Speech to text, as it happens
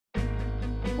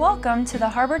Welcome to the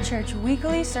Harbor Church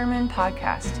Weekly Sermon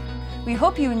Podcast. We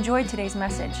hope you enjoyed today's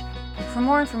message. For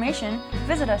more information,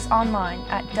 visit us online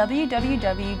at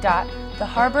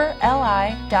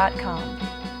www.theharborli.com.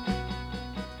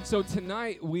 So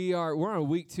tonight we're on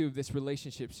week 2 of this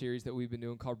relationship series that we've been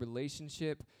doing called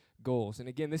Relationship Goals. And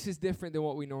again, this is different than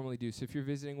what we normally do. So if you're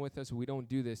visiting with us, we don't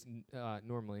do this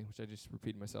normally, which I just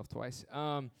repeated myself twice.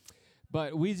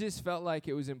 But we just felt like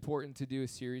it was important to do a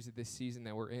series of this season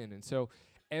that we're in. And so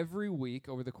every week,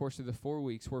 over the course of the 4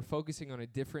 weeks, we're focusing on a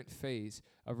different phase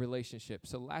of relationship.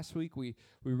 So last week, we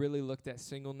really looked at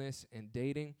singleness and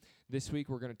dating. This week,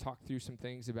 we're going to talk through some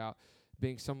things about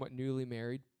being somewhat newly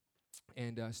married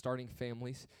and starting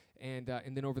families. And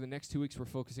then over the next 2 weeks, we're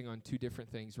focusing on 2 different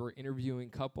things. We're interviewing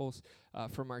couples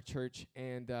from our church,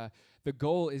 and the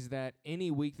goal is that any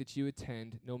week that you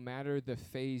attend, no matter the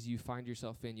phase you find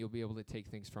yourself in, you'll be able to take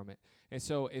things from it. And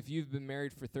so if you've been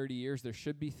married for 30 years, there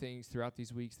should be things throughout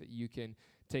these weeks that you can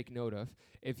take note of.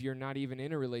 If you're not even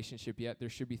in a relationship yet, there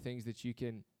should be things that you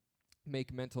can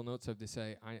make mental notes of to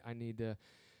say, I need to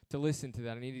listen to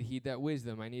that. I need to heed that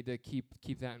wisdom. I need to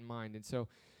keep that in mind. And so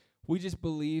we just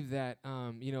believe that,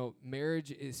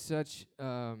 marriage is such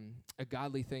a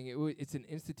godly thing. It's an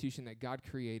institution that God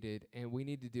created, and we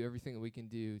need to do everything that we can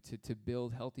do to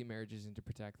build healthy marriages and to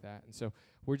protect that. And so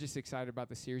we're just excited about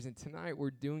the series. And tonight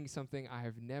we're doing something I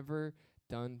have never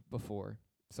done before.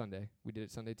 Sunday. We did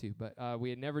it Sunday too, but we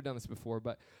had never done this before.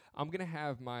 But I'm going to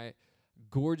have my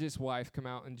gorgeous wife come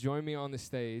out and join me on the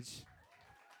stage.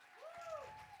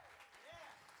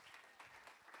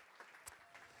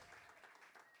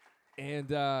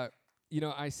 And, I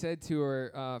said to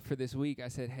her for this week, I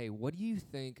said, hey, what do you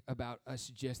think about us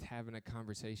just having a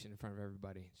conversation in front of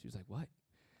everybody? She was like, what?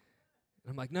 And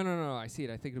I'm like, no, I see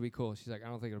it. I think it'll be cool. She's like, I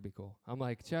don't think it'll be cool. I'm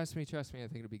like, trust me, I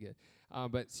think it'll be good.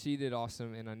 But she did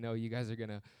awesome, and I know you guys are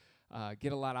going to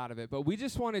get a lot out of it. But we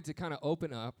just wanted to kind of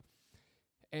open up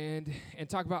and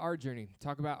talk about our journey,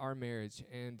 talk about our marriage.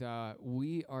 And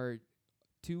we are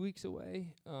 2 weeks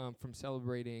away from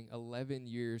celebrating 11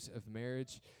 years of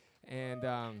marriage. And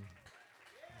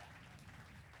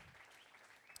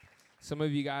some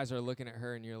of you guys are looking at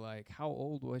her and you're like, how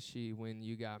old was she when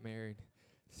you got married?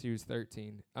 She was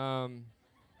 13.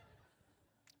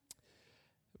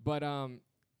 But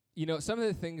some of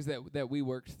the things that we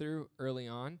worked through early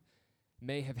on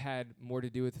may have had more to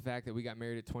do with the fact that we got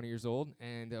married at 20 years old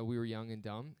and we were young and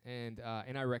dumb. And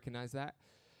I recognize that.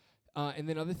 And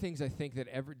then other things I think that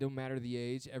don't matter the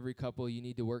age, every couple you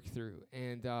need to work through.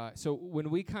 And so when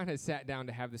we kind of sat down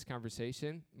to have this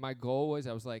conversation, my goal was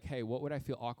I was like, hey, what would I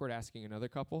feel awkward asking another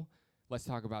couple? Let's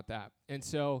talk about that. And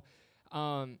so,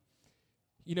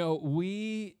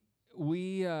 we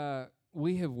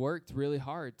have worked really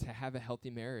hard to have a healthy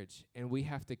marriage, and we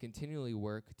have to continually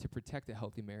work to protect a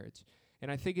healthy marriage. And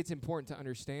I think it's important to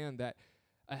understand that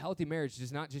a healthy marriage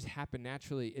does not just happen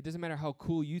naturally. It doesn't matter how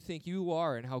cool you think you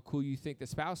are and how cool you think the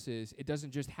spouse is. It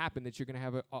doesn't just happen that you're going to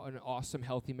have an awesome,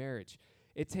 healthy marriage.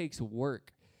 It takes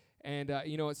work. And,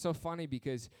 it's so funny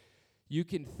because you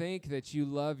can think that you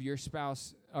love your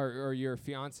spouse or your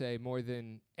fiance more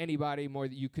than anybody, more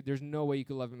than you could. There's no way you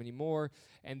could love him anymore.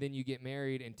 And then you get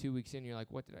married, and 2 weeks in, you're like,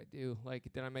 what did I do? Like,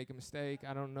 did I make a mistake?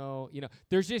 I don't know.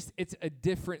 It's a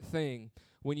different thing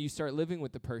when you start living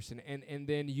with the person, and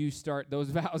then you start those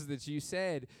vows that you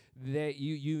said that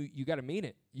you got to mean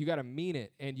it. You got to mean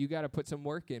it, and you got to put some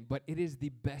work in. But it is the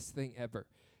best thing ever.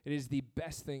 It is the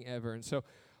best thing ever. And so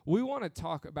we want to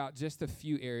talk about just a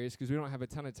few areas because we don't have a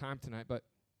ton of time tonight, but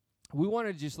we want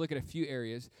to just look at a few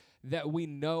areas that we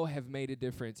know have made a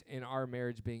difference in our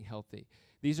marriage being healthy.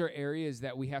 These are areas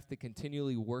that we have to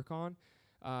continually work on,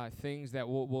 things that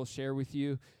we'll share with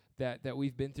you that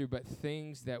we've been through, but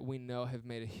things that we know have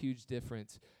made a huge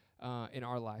difference in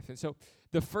our life. And so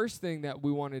the first thing that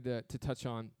we wanted to touch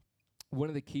on, one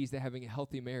of the keys to having a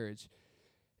healthy marriage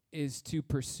is to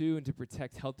pursue and to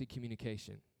protect healthy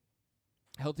communication.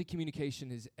 Healthy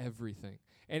communication is everything.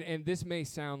 And this may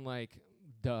sound like,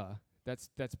 duh,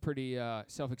 that's pretty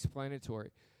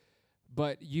self-explanatory.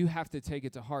 But you have to take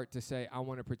it to heart to say, I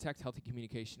want to protect healthy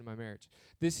communication in my marriage.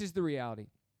 This is the reality.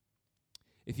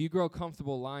 If you grow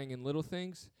comfortable lying in little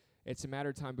things, it's a matter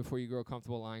of time before you grow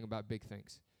comfortable lying about big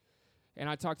things. And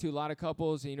I talk to a lot of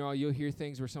couples, and, you'll hear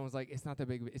things where someone's like, it's not that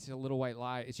big, it's a little white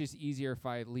lie. It's just easier if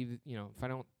I leave, if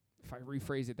I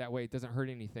rephrase it that way, it doesn't hurt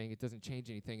anything, it doesn't change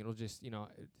anything, it'll just,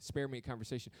 spare me a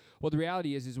conversation. Well, the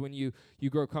reality is when you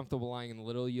grow comfortable lying in a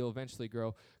little, you'll eventually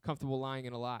grow comfortable lying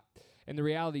in a lot. And the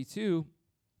reality, too,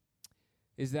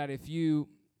 is that if you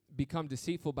become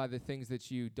deceitful by the things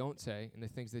that you don't say and the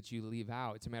things that you leave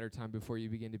out, it's a matter of time before you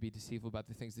begin to be deceitful about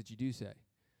the things that you do say.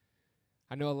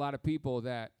 I know a lot of people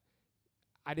that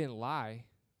I didn't lie.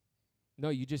 No,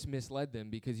 you just misled them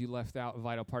because you left out a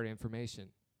vital part of information.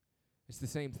 It's the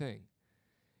same thing.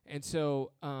 And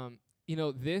so,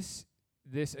 this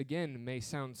again may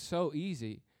sound so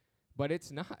easy, but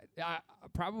it's not.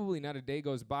 Probably not a day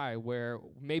goes by where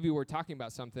maybe we're talking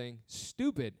about something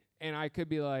stupid, and I could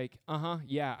be like,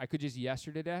 yeah, I could just yes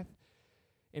her to death.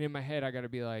 And in my head, I got to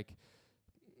be like,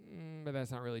 but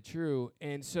that's not really true.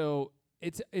 And so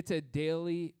it's a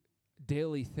daily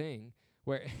thing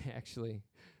where actually,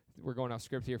 we're going off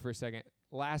script here for a second.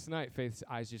 Last night, Faith's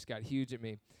eyes just got huge at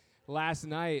me. Last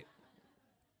night,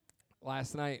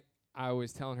 I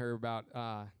was telling her about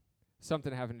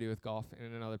something having to do with golf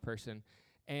and another person,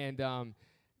 and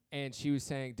she was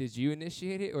saying, "Did you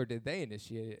initiate it or did they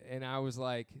initiate it?" And I was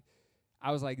like,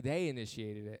 "They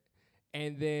initiated it."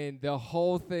 And then the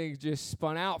whole thing just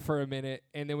spun out for a minute,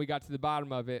 and then we got to the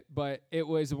bottom of it. But it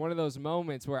was one of those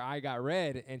moments where I got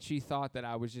red, and she thought that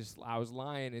I was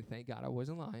lying, and thank God I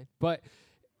wasn't lying. But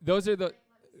those are the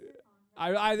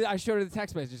I showed her the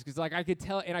text messages because I could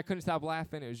tell, and I couldn't stop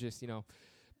laughing. It was just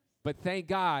But thank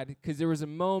God, because there was a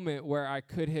moment where I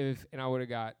could have, and I would have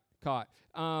got caught.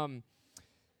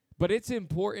 But it's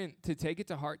important to take it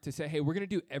to heart to say, hey, we're going to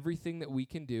do everything that we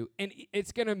can do. And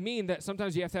it's going to mean that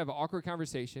sometimes you have to have awkward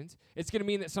conversations. It's going to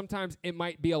mean that sometimes it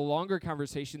might be a longer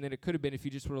conversation than it could have been if you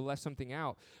just would have left something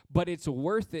out. But it's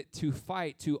worth it to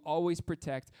fight to always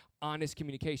protect honest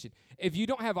communication. If you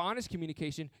don't have honest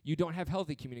communication, you don't have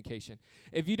healthy communication.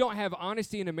 If you don't have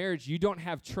honesty in a marriage, you don't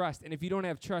have trust. And if you don't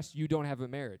have trust, you don't have a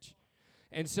marriage.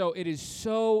 And so it is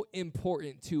so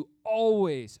important to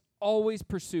always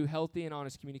pursue healthy and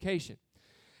honest communication.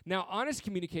 Now, honest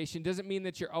communication doesn't mean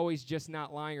that you're always just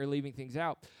not lying or leaving things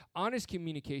out. Honest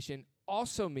communication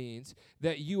also means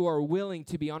that you are willing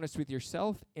to be honest with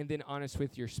yourself and then honest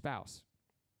with your spouse.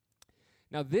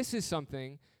 Now, this is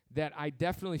something that I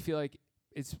definitely feel like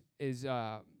is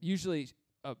usually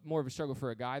more of a struggle for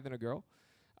a guy than a girl,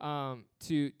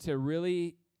 to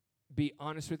really be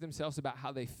honest with themselves about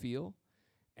how they feel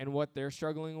and what they're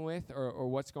struggling with or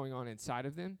what's going on inside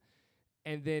of them,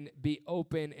 and then be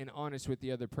open and honest with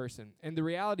the other person. And the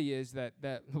reality is that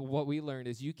what we learned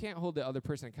is you can't hold the other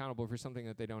person accountable for something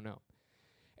that they don't know.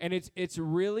 And it's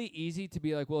really easy to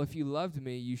be like, well, if you loved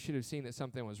me, you should have seen that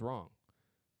something was wrong.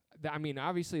 I mean,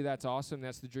 obviously that's awesome.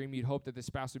 That's the dream. You'd hope that the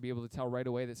spouse would be able to tell right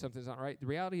away that something's not right. The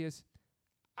reality is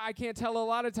I can't tell a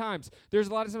lot of times. There's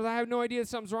a lot of times I have no idea that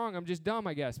something's wrong. I'm just dumb,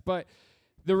 I guess. But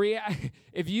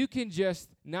if you can just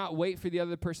not wait for the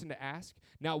other person to ask,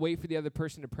 not wait for the other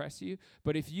person to press you,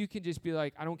 but if you can just be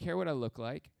like, I don't care what I look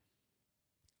like.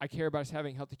 I care about us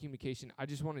having healthy communication. I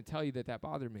just want to tell you that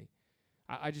bothered me.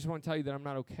 I just want to tell you that I'm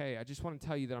not okay. I just want to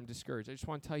tell you that I'm discouraged. I just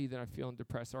want to tell you that I'm feeling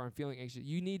depressed or I'm feeling anxious.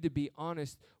 You need to be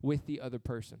honest with the other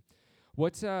person.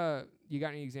 You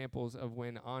got any examples of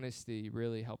when honesty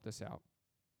really helped us out?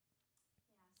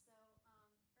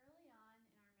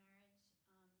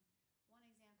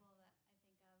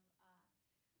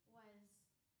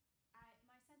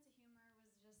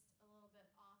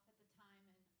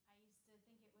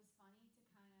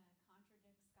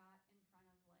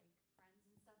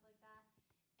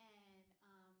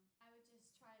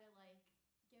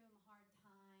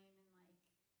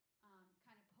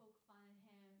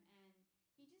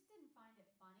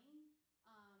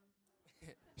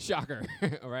 Shocker,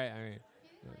 right? I mean,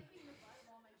 he didn't like being the butt of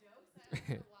all my jokes. I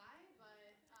don't know why, but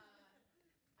I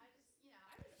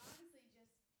was honestly just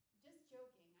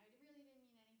joking. I really didn't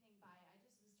mean anything by it. I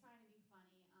just was trying to be funny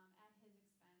at his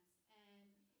expense, and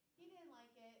he didn't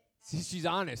like it. She's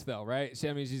honest though, right?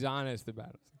 She's honest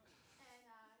about it.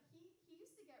 And he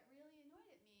used to get really annoyed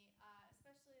at me,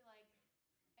 especially like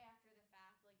after the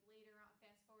fact, like later on.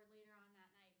 Fast forward later on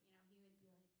that night, he would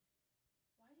be like,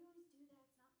 "Why do you always do that?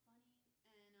 It's not funny."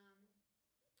 And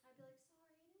I'd be like,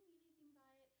 "Sorry, I didn't mean anything by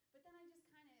it." But then I just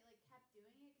kind of like kept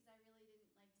doing it because I really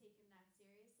didn't like take him that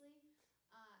seriously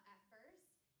at first.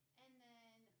 And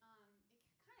then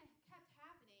it kind of kept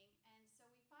happening, and so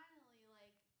we finally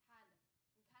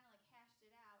we kind of like hashed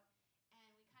it out,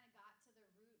 and we kind of got to the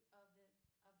root of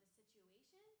the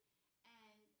situation.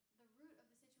 And the root of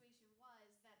the situation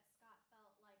was that Scott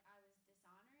felt like I was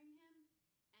dishonoring him,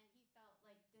 and he felt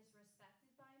like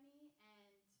disrespected by me, and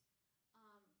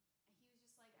he was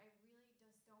just like, I really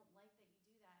just don't like that you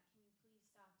do that. Can you please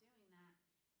stop doing that?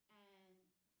 And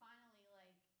finally,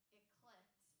 like, it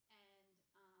clicked,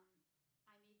 and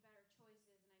I made better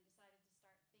choices, and I decided to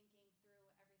start thinking through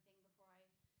everything before I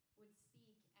would speak, and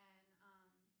we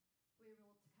were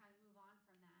able to kind of move on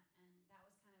from that, and that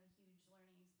was kind of a huge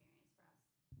learning experience for us.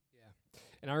 Yeah,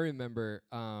 and I remember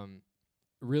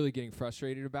really getting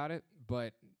frustrated about it,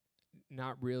 but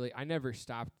I never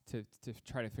stopped to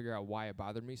try to figure out why it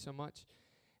bothered me so much.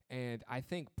 And I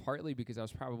think partly because I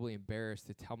was probably embarrassed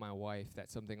to tell my wife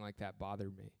that something like that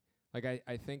bothered me. Like,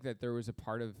 I think that there was a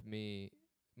part of me,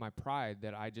 my pride,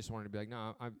 that I just wanted to be like,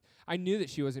 no, I knew that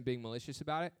she wasn't being malicious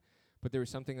about it, but there was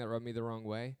something that rubbed me the wrong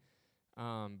way.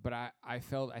 But I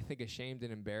felt, I think, ashamed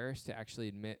and embarrassed to actually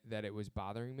admit that it was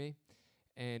bothering me.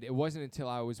 And it wasn't until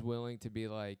I was willing to be,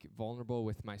 like, vulnerable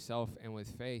with myself and with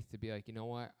Faith to be like, you know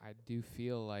what, I do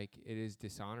feel like it is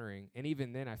dishonoring. And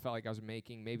even then, I felt like I was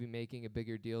making a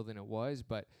bigger deal than it was.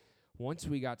 But once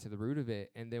we got to the root of it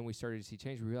and then we started to see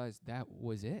change, we realized that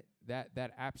was it.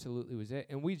 That absolutely was it.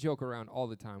 And we joke around all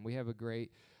the time. We have a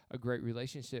great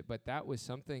relationship, but that was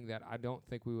something that I don't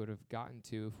think we would have gotten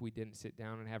to if we didn't sit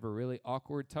down and have a really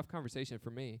awkward, tough conversation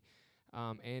for me,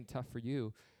 and tough for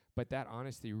you. But that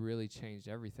honesty really changed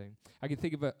everything. I can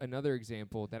think of another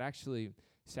example that actually,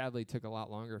 sadly, took a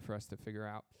lot longer for us to figure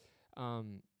out.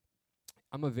 I'm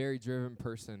a very driven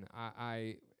person.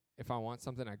 If I want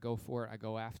something, I go for it. I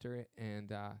go after it,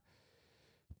 and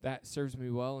that serves me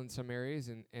well in some areas,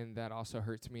 and that also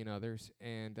hurts me in others.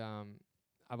 And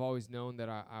I've always known that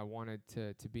I wanted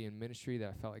to be in ministry, that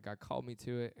I felt like God called me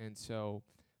to it. And so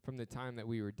from the time that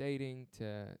we were dating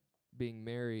to being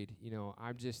married,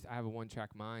 I have a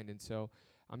one-track mind, and so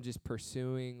I'm just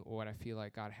pursuing what I feel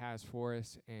like God has for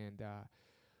us. And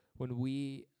when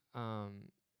we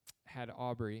had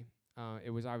Aubrey, it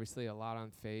was obviously a lot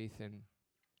on Faith, and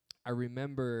I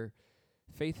remember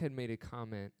Faith had made a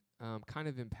comment, kind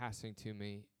of in passing to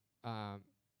me,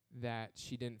 that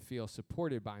she didn't feel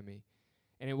supported by me.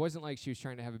 And it wasn't like she was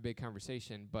trying to have a big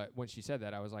conversation, but when she said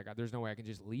that, I was like, there's no way I can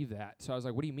just leave that. So I was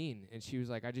like, what do you mean? And she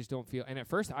was like, I just don't feel. And at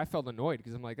first, I felt annoyed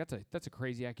because I'm like, that's a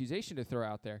crazy accusation to throw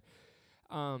out there.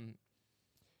 But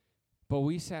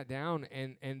we sat down,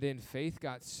 and then Faith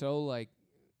got so, like,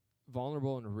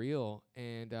 vulnerable and real,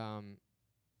 and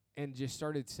just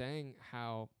started saying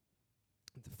how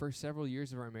the first several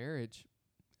years of our marriage,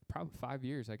 probably 5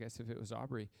 years, I guess, if it was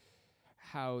Aubrey,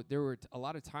 how there were a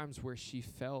lot of times where she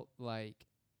felt like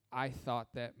I thought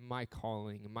that my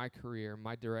calling, my career,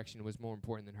 my direction was more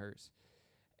important than hers.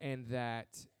 And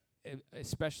that,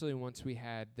 especially once we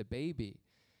had the baby,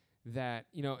 that,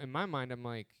 in my mind, I'm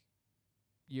like,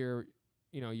 you're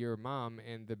a mom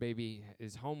and the baby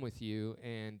is home with you.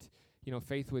 And,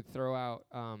 Faith would throw out,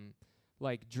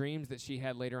 like, dreams that she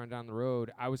had later on down the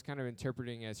road. I was kind of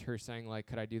interpreting as her saying, like,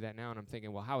 could I do that now? And I'm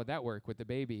thinking, well, how would that work with the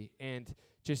baby? And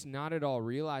just not at all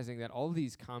realizing that all of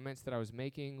these comments that I was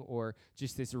making, or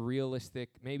just this realistic,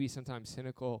 maybe sometimes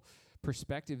cynical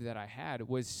perspective that I had,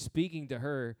 was speaking to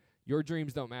her, your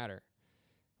dreams don't matter.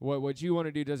 What you want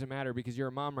to do doesn't matter because you're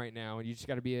a mom right now, and you just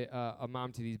got to be a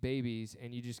mom to these babies,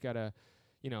 and you just got to,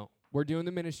 we're doing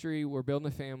the ministry, we're building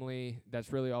a family.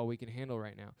 That's really all we can handle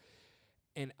right now.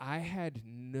 And I had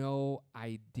no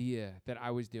idea that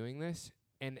I was doing this.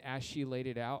 And as she laid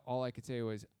it out, all I could say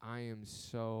was, I am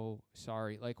so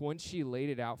sorry. Like, once she laid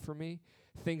it out for me,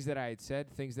 things that I had said,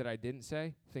 things that I didn't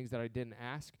say, things that I didn't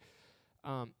ask,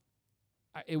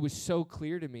 it was so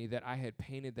clear to me that I had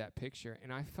painted that picture,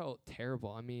 and I felt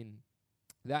terrible. I mean,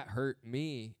 that hurt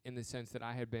me in the sense that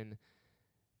I had been,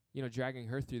 dragging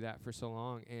her through that for so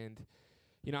long. And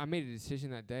I made a decision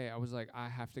that day. I was like, I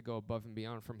have to go above and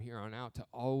beyond from here on out to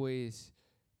always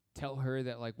tell her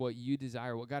that, like, what you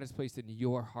desire, what God has placed in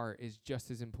your heart is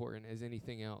just as important as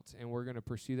anything else. And we're going to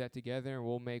pursue that together, and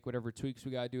we'll make whatever tweaks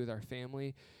we got to do with our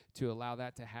family to allow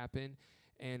that to happen.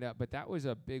 And but that was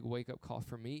a big wake-up call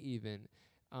for me even.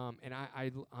 And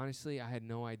I honestly, I had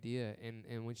no idea.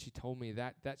 And when she told me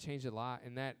that changed a lot.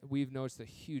 And that we've noticed a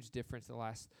huge difference the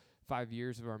last 5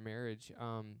 years of our marriage.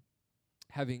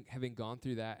 Having gone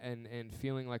through that and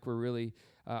feeling like we're really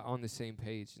on the same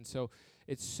page. And so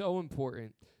it's so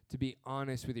important to be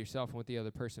honest with yourself and with the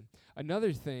other person.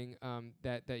 Another thing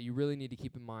that you really need to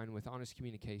keep in mind with honest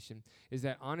communication is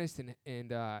that honest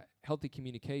and healthy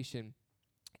communication,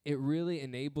 it really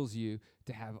enables you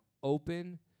to have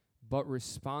open but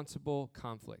responsible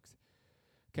conflict.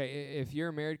 Okay, if you're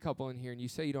a married couple in here and you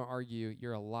say you don't argue,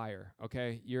 you're a liar,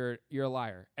 okay? You're a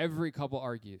liar. Every couple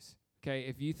argues. Okay,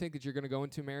 if you think that you're going to go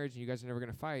into marriage and you guys are never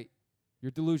going to fight,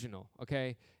 you're delusional,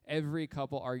 okay? Every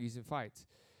couple argues and fights.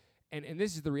 And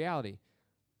this is the reality.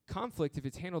 Conflict, if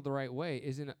it's handled the right way,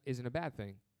 isn't a bad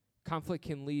thing. Conflict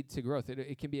can lead to growth.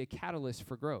 It can be a catalyst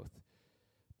for growth.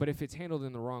 But if it's handled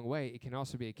in the wrong way, it can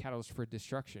also be a catalyst for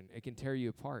destruction. It can tear you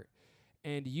apart.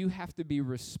 And you have to be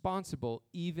responsible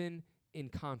even in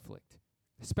conflict,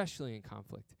 especially in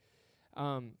conflict.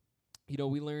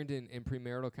 We learned in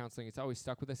premarital counseling, it's always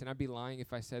stuck with us, and I'd be lying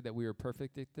if I said that we were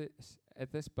perfect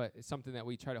at this, but it's something that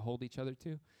we try to hold each other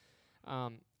to.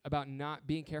 about not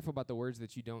being careful about the words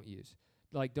that you don't use.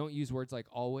 Like, don't use words like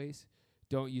always.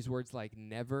 Don't use words like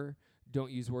never.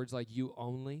 Don't use words like you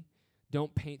only.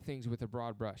 Don't paint things with a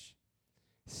broad brush.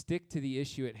 Stick to the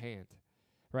issue at hand,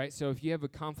 right? So if you have a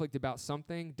conflict about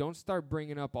something, don't start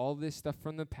bringing up all this stuff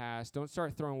from the past. Don't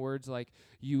start throwing words like,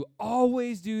 you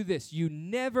always do this. You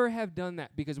never have done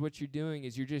that, because what you're doing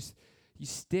is you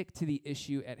stick to the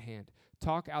issue at hand.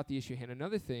 Talk out the issue at hand.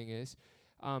 Another thing is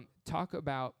talk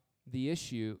about the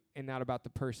issue and not about the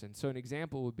person. So an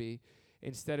example would be,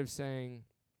 instead of saying,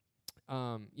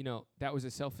 that was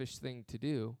a selfish thing to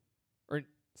do, or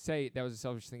say that was a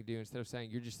selfish thing to do, instead of saying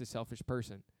you're just a selfish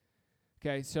person.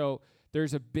 Okay, so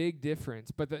there's a big difference.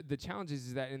 But the challenge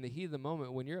is that in the heat of the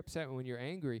moment, when you're upset, when you're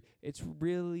angry, it's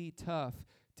really tough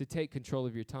to take control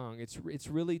of your tongue. It's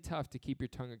really tough to keep your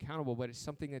tongue accountable, but it's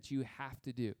something that you have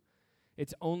to do.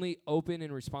 It's only open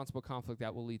and responsible conflict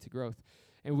that will lead to growth.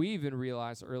 And we even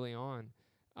realized early on,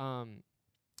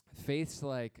 Faith's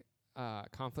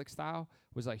conflict style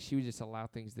was like she would just allow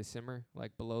things to simmer,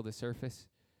 like below the surface.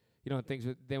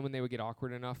 Then when they would get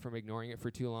awkward enough from ignoring it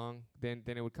for too long, then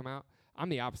it would come out. I'm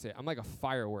the opposite. I'm like a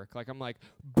firework. Like, I'm like,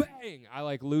 bang!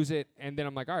 I lose it, and then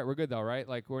I'm like, all right, we're good though, right?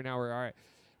 Like, we're all right.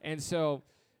 And so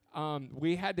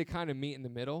we had to kind of meet in the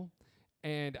middle.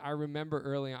 And I remember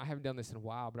early on, I haven't done this in a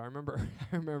while, but I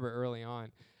remember early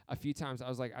on, a few times I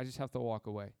was like, I just have to walk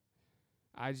away.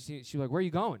 She was like, where are you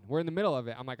going? We're in the middle of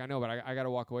it. I'm like, I know, but I got to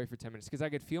walk away for 10 minutes, because I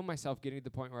could feel myself getting to the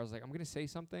point where I was like, I'm going to say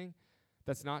something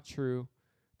that's not true,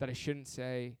 that I shouldn't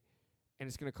say, and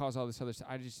it's going to cause all this other stuff.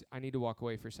 I need to walk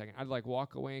away for a second. I'd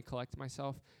walk away and collect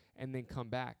myself and then come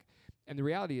back. And the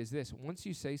reality is this: once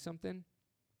you say something,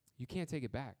 you can't take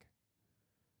it back.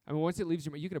 I mean, once it leaves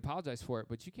you can apologize for it,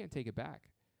 but you can't take it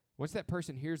back. Once that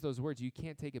person hears those words, you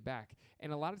can't take it back.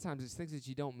 And a lot of times it's things that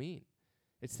you don't mean.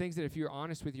 It's things that if you're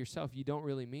honest with yourself, you don't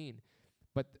really mean.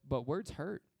 But words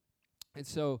hurt. And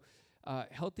so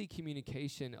healthy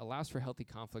communication allows for healthy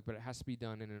conflict, but it has to be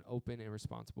done in an open and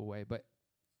responsible way. But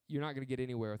you're not going to get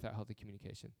anywhere without healthy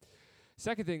communication.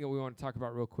 Second thing that we want to talk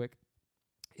about real quick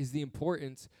is the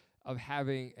importance of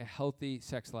having a healthy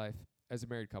sex life as a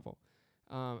married couple.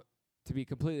 To be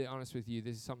completely honest with you,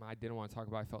 this is something I didn't want to talk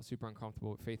about. I felt super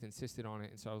uncomfortable, but Faith insisted on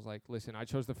it, and so I was like, listen, I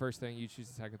chose the first thing, you choose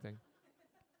the second thing.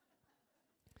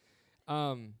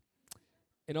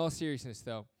 In all seriousness,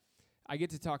 though, I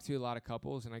get to talk to a lot of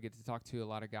couples, and I get to talk to a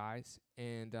lot of guys,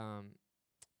 and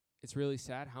it's really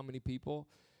sad how many people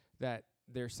that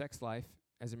their sex life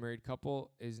as a married couple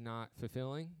is not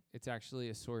fulfilling. It's actually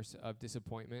a source of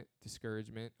disappointment,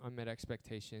 discouragement, unmet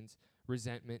expectations,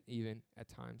 resentment even at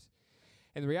times.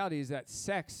 And the reality is that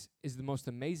sex is the most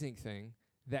amazing thing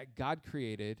that God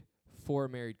created for a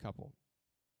married couple.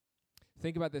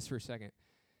 Think about this for a second.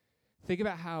 Think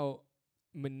about how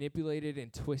manipulated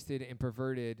and twisted and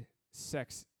perverted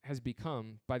sex has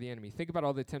become by the enemy. Think about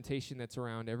all the temptation that's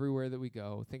around everywhere that we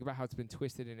go. Think about how it's been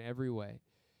twisted in every way.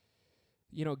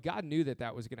 God knew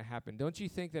that was going to happen. Don't you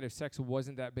think that if sex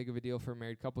wasn't that big of a deal for a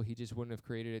married couple, he just wouldn't have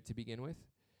created it to begin with?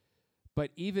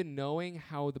 But even knowing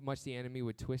how much the enemy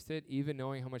would twist it, even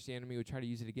knowing how much the enemy would try to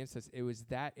use it against us, it was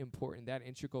that important, that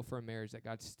integral for a marriage that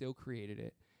God still created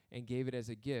it and gave it as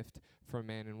a gift for a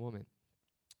man and woman.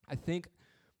 I think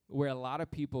where a lot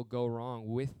of people go wrong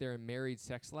with their married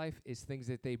sex life is things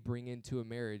that they bring into a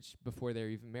marriage before they're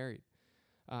even married.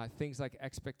 Things like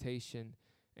expectation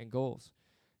and goals.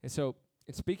 And so,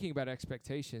 in speaking about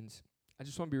expectations, I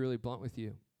just want to be really blunt with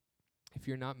you. If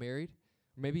you're not married,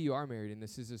 maybe you are married and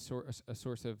this is a sore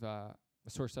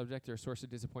subject or a source of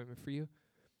disappointment for you.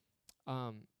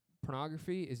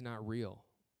 Pornography is not real.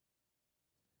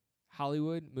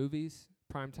 Hollywood movies,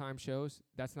 primetime shows,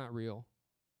 that's not real.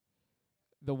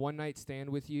 The one night stand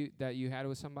with you that you had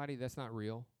with somebody, that's not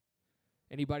real.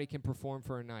 Anybody can perform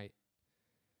for a night.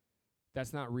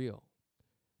 That's not real.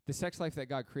 The sex life that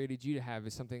God created you to have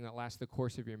is something that lasts the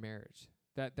course of your marriage.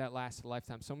 That lasts a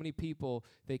lifetime. So many people,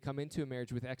 they come into a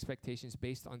marriage with expectations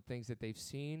based on things that they've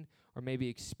seen or maybe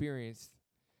experienced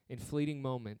in fleeting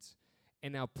moments,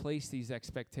 and now place these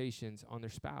expectations on their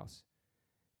spouse.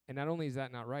 And not only is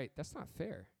that not right, that's not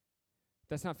fair.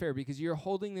 That's not fair because you're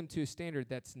holding them to a standard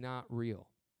that's not real.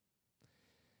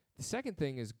 The second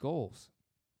thing is goals.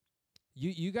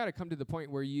 You got to come to the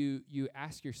point where you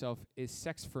ask yourself, is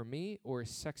sex for me or is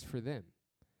sex for them?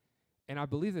 And I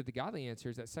believe that the godly answer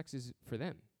is that sex is for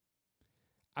them.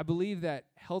 I believe that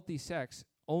healthy sex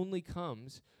only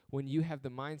comes when you have the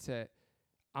mindset,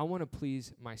 I want to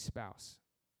please my spouse.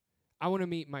 I want to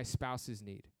meet my spouse's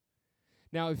need.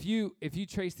 Now, if you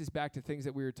trace this back to things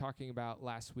that we were talking about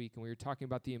last week, and we were talking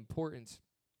about the importance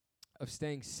of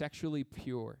staying sexually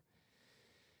pure,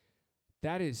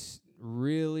 that is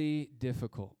really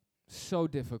difficult. So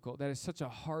difficult. That is such a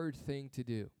hard thing to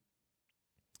do.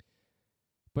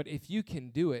 But if you can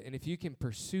do it, and if you can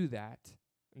pursue that,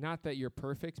 not that you're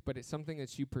perfect, but it's something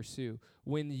that you pursue.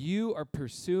 When you are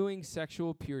pursuing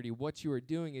sexual purity, what you are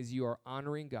doing is you are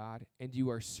honoring God and you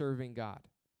are serving God.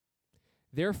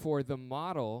 Therefore, the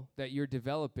model that you're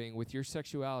developing with your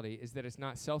sexuality is that it's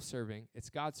not self-serving, it's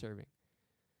God-serving.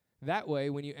 That way,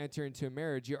 when you enter into a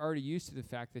marriage, you're already used to the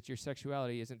fact that your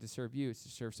sexuality isn't to serve you, it's to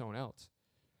serve someone else.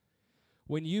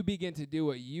 When you begin to do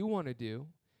what you want to do,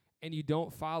 and you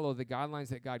don't follow the guidelines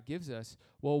that God gives us,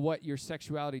 well, what your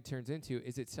sexuality turns into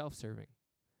is it's self-serving.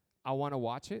 I want to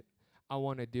watch it. I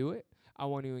want to do it. I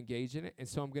want to engage in it, and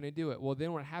so I'm going to do it. Well,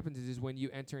 then what happens is when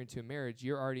you enter into a marriage,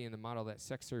 you're already in the model that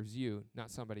sex serves you, not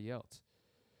somebody else.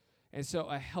 And so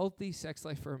a healthy sex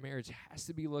life for a marriage has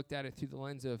to be looked at it through the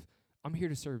lens of, I'm here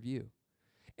to serve you.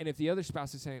 And if the other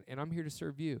spouse is saying, and I'm here to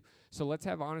serve you, so let's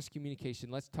have honest communication.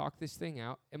 Let's talk this thing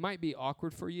out. It might be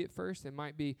awkward for you at first. It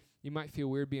might be, you might feel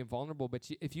weird being vulnerable, but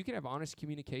if you can have honest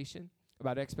communication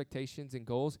about expectations and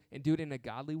goals and do it in a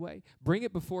godly way, bring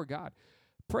it before God.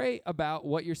 Pray about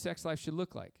what your sex life should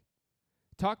look like.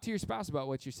 Talk to your spouse about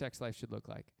what your sex life should look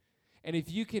like. And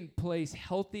if you can place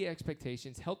healthy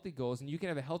expectations, healthy goals, and you can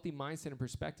have a healthy mindset and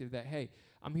perspective that, hey,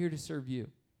 I'm here to serve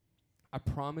you. I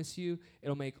promise you,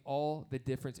 it'll make all the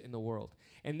difference in the world.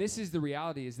 And this is the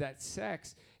reality, is that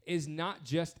sex is not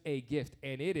just a gift,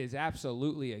 and it is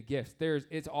absolutely a gift.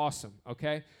 It's awesome,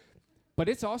 okay? But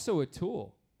it's also a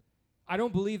tool. I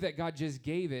don't believe that God just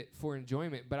gave it for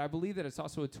enjoyment, but I believe that it's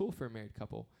also a tool for a married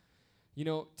couple. You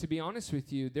know, to be honest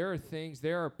with you, there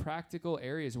are practical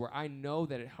areas where I know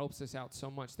that it helps us out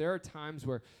so much. There are times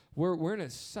where we're in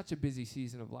such a busy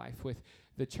season of life with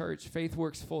the church. Faith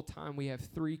works full time. We have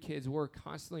 3 kids. We're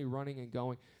constantly running and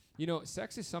going. You know,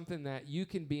 sex is something that you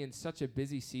can be in such a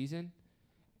busy season,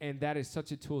 and that is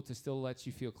such a tool to still let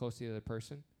you feel close to the other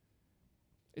person.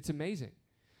 It's amazing.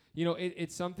 You know,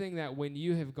 it's something that when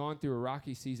you have gone through a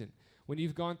rocky season, when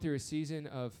you've gone through a season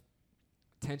of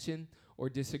tension or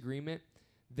disagreement,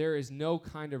 there is no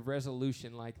kind of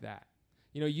resolution like that.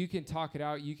 You know, you can talk it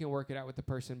out, you can work it out with the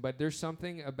person, but there's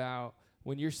something about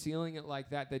when you're sealing it like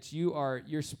that, that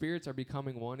your spirits are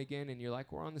becoming one again, and you're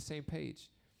like, we're on the same page.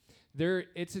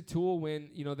 It's a tool when,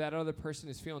 you know, that other person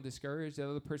is feeling discouraged, that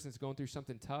other person is going through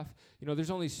something tough. You know,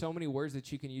 there's only so many words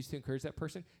that you can use to encourage that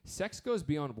person. Sex goes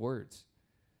beyond words.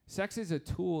 Sex is a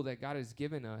tool that God has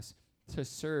given us to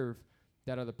serve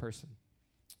that other person.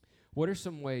 What are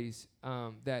some ways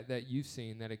that you've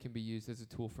seen that it can be used as a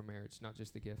tool for marriage, not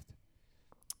just a gift?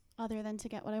 Other than to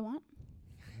get what I want?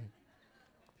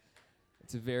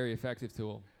 It's a very effective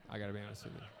tool, I got to be honest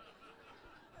with you.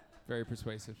 Very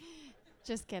persuasive.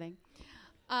 Just kidding.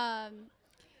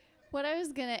 What I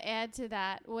was going to add to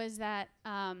that was that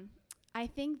I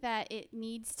think that it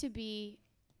needs to be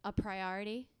a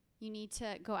priority. You need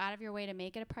to go out of your way to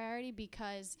make it a priority,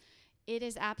 because it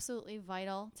is absolutely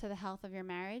vital to the health of your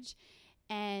marriage.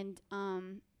 And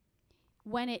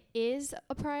when it is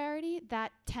a priority,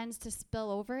 that tends to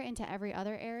spill over into every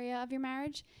other area of your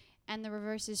marriage. And the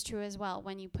reverse is true as well.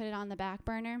 When you put it on the back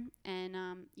burner and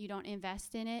you don't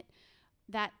invest in it,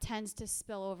 that tends to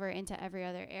spill over into every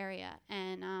other area.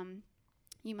 And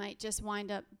you might just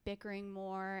wind up bickering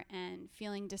more and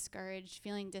feeling discouraged,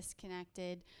 feeling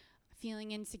disconnected,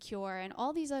 feeling insecure, and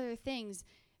all these other things.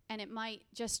 And it might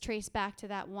just trace back to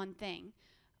that one thing.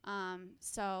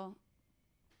 So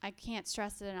I can't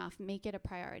stress it enough. Make it a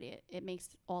priority. It makes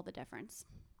all the difference.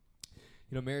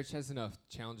 You know, marriage has enough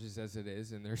challenges as it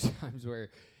is, and there's times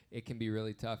where it can be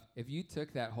really tough. If you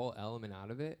took that whole element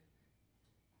out of it,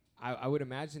 I would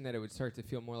imagine that it would start to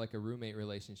feel more like a roommate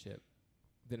relationship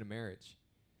than a marriage.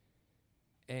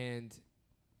 And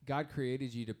God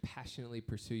created you to passionately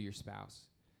pursue your spouse.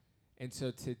 And so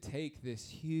to take this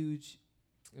huge,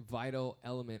 vital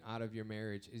element out of your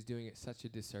marriage is doing it such a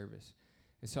disservice.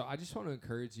 And so I just want to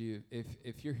encourage you,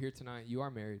 if you're here tonight, you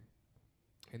are married,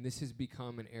 and this has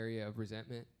become an area of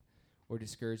resentment or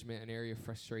discouragement, an area of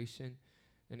frustration,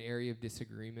 an area of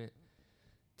disagreement,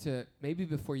 to maybe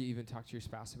before you even talk to your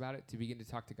spouse about it, to begin to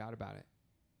talk to God about it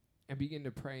and begin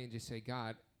to pray and just say,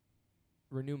 God,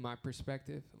 renew my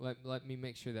perspective. Let me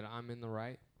make sure that I'm in the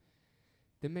right.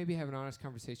 Then maybe have an honest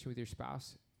conversation with your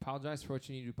spouse. Apologize for what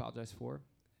you need to apologize for.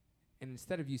 And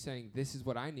instead of you saying, this is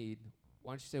what I need,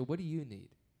 why don't you say, what do you need?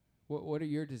 What are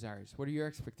your desires? What are your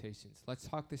expectations? Let's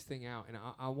talk this thing out. And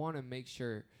I want to make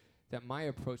sure that my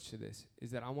approach to this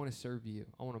is that I want to serve you.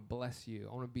 I want to bless you.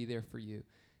 I want to be there for you.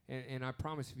 And I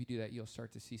promise if you do that, you'll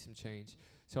start to see some change.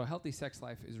 So a healthy sex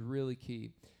life is really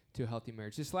key to a healthy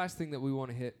marriage. This last thing that we want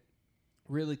to hit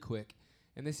really quick,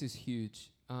 and this is huge,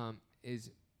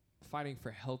 is fighting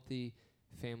for healthy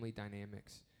family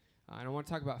dynamics. And I want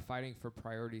to talk about fighting for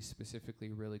priorities specifically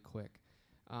really quick.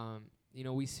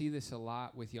 We see this a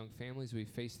lot with young families. We've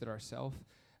faced it ourselves.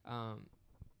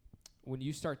 When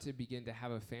you start to begin to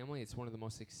have a family, it's one of the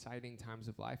most exciting times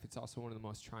of life. It's also one of the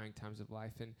most trying times of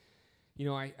life. And,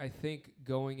 I think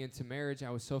going into marriage, I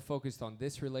was so focused on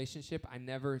this relationship, I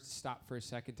never stopped for a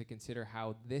second to consider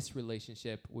how this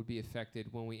relationship would be affected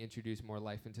when we introduce more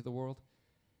life into the world.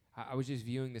 I was just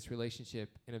viewing this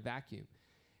relationship in a vacuum.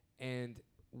 And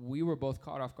we were both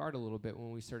caught off guard a little bit when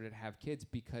we started to have kids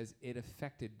because it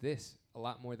affected this a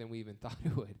lot more than we even thought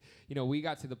it would. We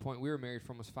got to the point, we were married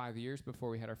for almost 5 years before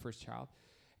we had our first child.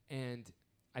 And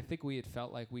I think we had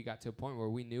felt like we got to a point where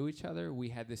we knew each other. We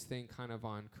had this thing kind of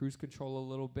on cruise control a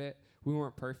little bit. We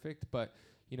weren't perfect, but,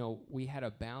 we had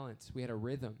a balance. We had a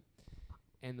rhythm.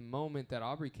 And the moment that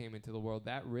Aubrey came into the world,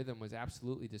 that rhythm was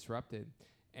absolutely disrupted.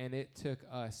 And it took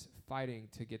us fighting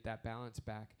to get that balance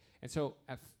back. And so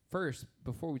at first,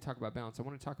 before we talk about balance, I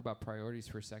want to talk about priorities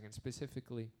for a second,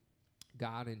 specifically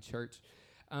God and church.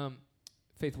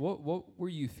 Faith, what were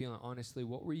you feeling, honestly?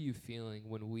 What were you feeling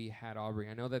when we had Aubrey?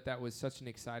 I know that was such an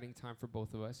exciting time for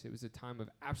both of us. It was a time of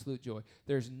absolute joy.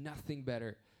 There's nothing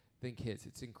better than kids.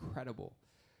 It's incredible.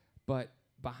 But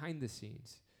behind the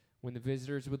scenes, when the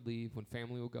visitors would leave, when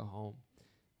family would go home,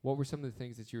 what were some of the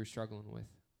things that you were struggling with?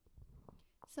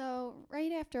 So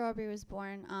right after Aubrey was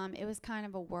born, it was kind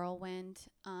of a whirlwind.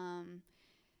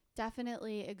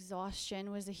 Definitely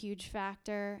exhaustion was a huge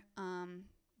factor.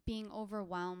 Being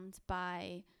overwhelmed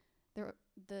by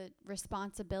the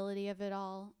responsibility of it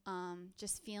all,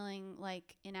 just feeling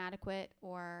like inadequate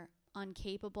or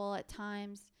incapable at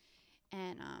times,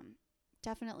 and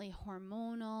definitely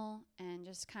hormonal and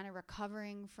just kind of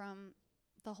recovering from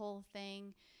the whole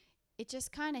thing. It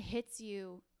just kind of hits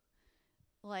you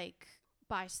like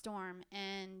by storm,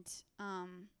 and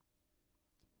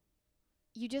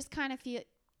you just kind of feel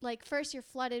like first you're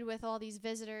flooded with all these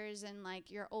visitors and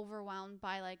like you're overwhelmed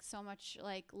by like so much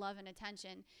like love and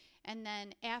attention, and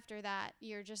then after that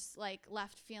you're just like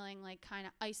left feeling like kind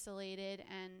of isolated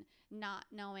and not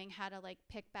knowing how to like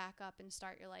pick back up and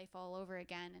start your life all over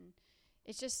again. And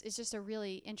it's just a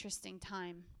really interesting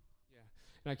time. Yeah.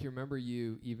 And I can remember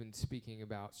you even speaking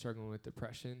about struggling with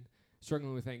depression,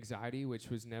 struggling with anxiety, which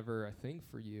was never a thing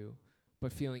for you,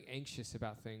 but feeling anxious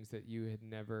about things that you had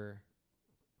never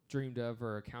dreamed of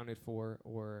or accounted for,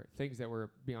 or things that were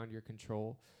beyond your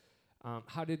control.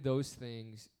 How did those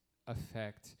things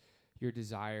affect your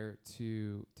desire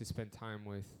to spend time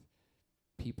with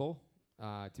people,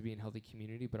 to be in healthy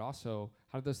community, but also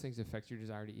how did those things affect your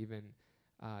desire to even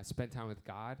spend time with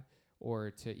God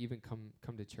or to even come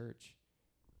to church?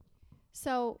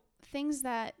 So things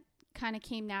that kind of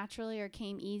came naturally or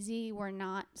came easy were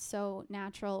not so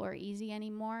natural or easy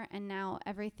anymore, and now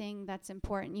everything that's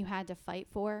important you had to fight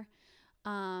for,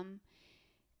 and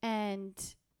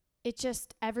it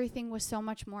just everything was so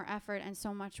much more effort and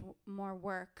so much more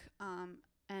work,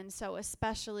 and so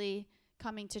especially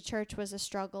coming to church was a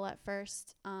struggle at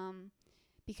first,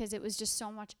 because it was just so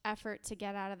much effort to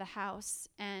get out of the house,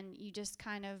 and you just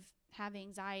kind of have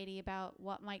anxiety about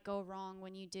what might go wrong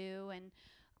when you do, and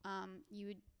you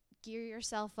would gear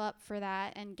yourself up for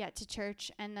that and get to church,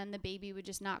 and then the baby would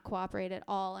just not cooperate at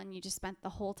all, and you just spent the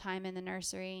whole time in the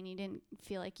nursery and you didn't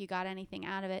feel like you got anything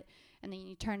out of it, and then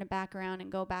you turn it back around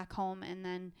and go back home, and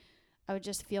then I would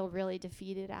just feel really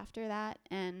defeated after that.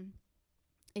 And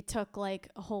it took like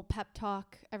a whole pep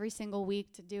talk every single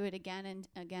week to do it again and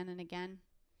again and again.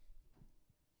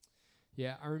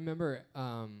 Yeah, I remember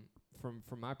from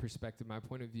my perspective, my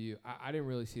point of view, I didn't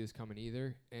really see this coming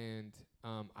either, and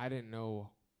I didn't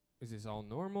know, is this all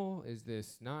normal? Is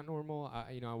this not normal?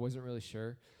 I wasn't really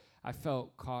sure. I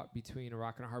felt caught between a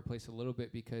rock and a hard place a little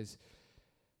bit because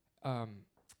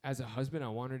as a husband, I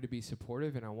wanted to be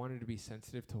supportive and I wanted to be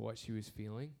sensitive to what she was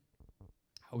feeling.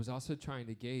 I was also trying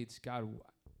to gauge, God,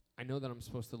 I know that I'm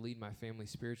supposed to lead my family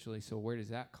spiritually, so where does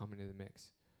that come into the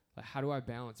mix? Like, how do I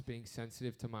balance being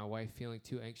sensitive to my wife feeling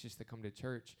too anxious to come to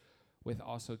church with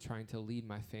also trying to lead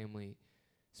my family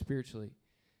spiritually?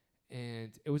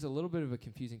 And it was a little bit of a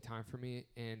confusing time for me.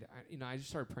 And I just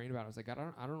started praying about it. I was like, I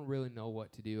don't really know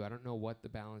what to do. I don't know what the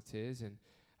balance is. And,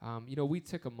 we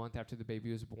took a month after the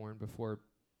baby was born before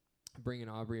bringing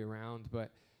Aubrey around.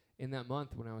 But in that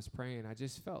month when I was praying, I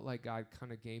just felt like God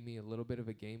kind of gave me a little bit of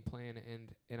a game plan.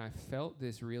 And I felt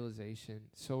this realization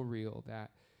so real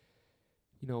that,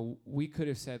 we could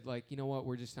have said, like, you know what,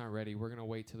 we're just not ready. We're going to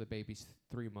wait till the baby's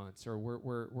 3 months, or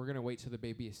we're going to wait till the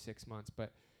baby is 6 months.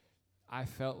 But I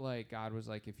felt like God was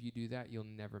like, if you do that, you'll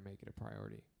never make it a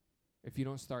priority. If you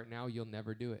don't start now, you'll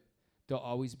never do it. There'll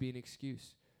always be an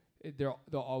excuse. there'll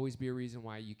always be a reason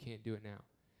why you can't do it now.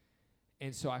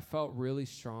 And so I felt really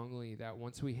strongly that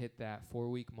once we hit that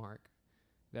 4-week mark,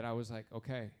 that I was like,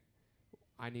 okay,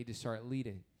 I need to start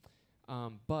leading.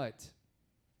 But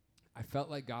I felt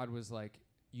like God was like,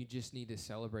 you just need to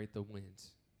celebrate the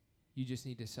wins. You just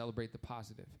need to celebrate the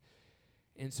positive.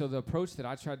 And so the approach that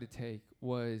I tried to take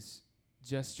was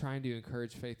just trying to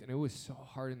encourage Faith. And it was so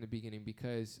hard in the beginning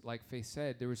because, like Faith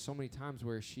said, there was so many times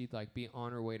where she'd like be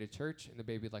on her way to church and the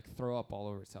baby would like throw up all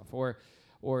over itself.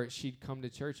 Or she'd come to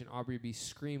church and Aubrey would be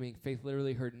screaming. Faith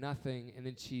literally heard nothing. And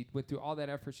then she went through all that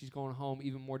effort. She's going home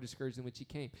even more discouraged than when she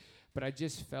came. But I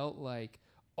just felt like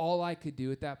all I could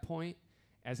do at that point,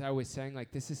 as I was saying,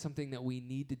 like, this is something that we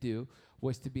need to do,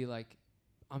 was to be like,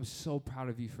 I'm so proud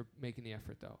of you for making the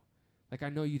effort, though. Like, I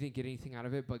know you didn't get anything out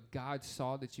of it, but God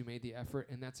saw that you made the effort,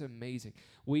 and that's amazing.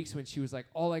 Weeks when she was like,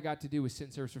 all I got to do was sit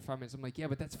in service for 5 minutes. I'm like, yeah,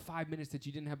 but that's 5 minutes that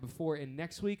you didn't have before, and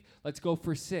next week, let's go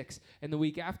for 6. And the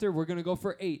week after, we're going to go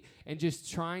for 8. And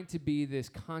just trying to be this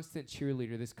constant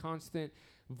cheerleader, this constant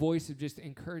voice of just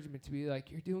encouragement to be like,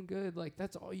 you're doing good. Like,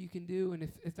 that's all you can do,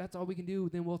 and if that's all we can do,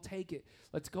 then we'll take it.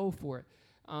 Let's go for it.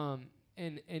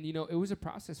 And you know, it was a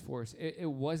process for us. It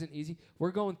wasn't easy.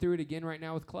 We're going through it again right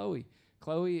now with Chloe.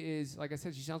 Chloe is, like I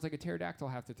said, she sounds like a pterodactyl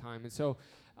half the time. And so,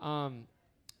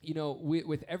 you know,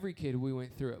 with every kid, we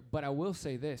went through it. But I will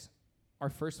say this. Our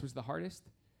first was the hardest.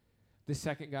 The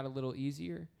second got a little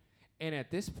easier. And at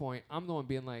this point, I'm the one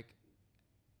being like,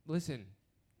 listen,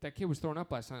 that kid was throwing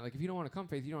up last night. Like, if you don't want to come,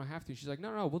 Faith, you don't have to. She's like,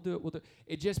 no, we'll do it.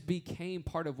 It just became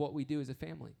part of what we do as a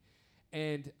family.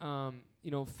 And,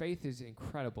 you know, Faith is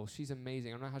incredible. She's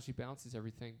amazing. I don't know how she balances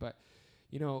everything, but,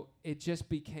 you know, it just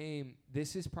became,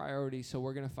 this is priority, so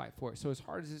we're going to fight for it. So as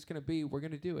hard as it's going to be, we're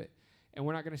going to do it, and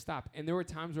we're not going to stop. And there were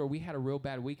times where we had a real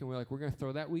bad week, and we're like, we're going to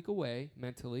throw that week away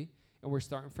mentally, and we're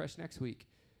starting fresh next week.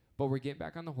 But we're getting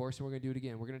back on the horse, and we're going to do it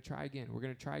again. We're going to try again. We're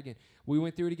going to try again. We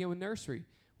went through it again with nursery,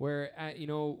 where, you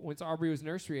know, once Aubrey was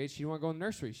nursery age, she didn't want to go in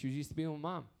nursery. She was used to being with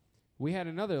Mom. We had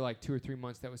another, like, 2 or 3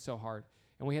 months that was so hard.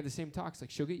 And we had the same talks, like,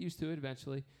 she'll get used to it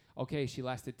eventually. Okay, she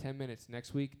lasted 10 minutes.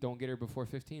 Next week, don't get her before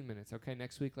 15 minutes. Okay,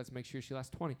 next week, let's make sure she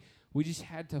lasts 20. We just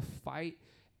had to fight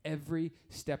every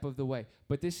step of the way.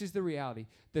 But this is the reality.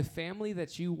 The family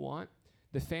that you want,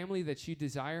 the family that you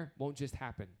desire, won't just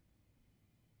happen.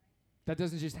 That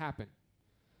doesn't just happen.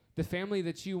 The family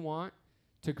that you want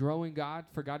to grow in God,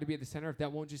 for God to be at the center of,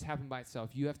 that won't just happen by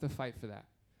itself. You have to fight for that.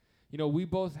 You know, we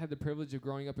both had the privilege of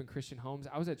growing up in Christian homes.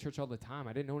 I was at church all the time.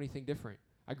 I didn't know anything different.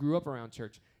 I grew up around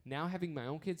church. Now having my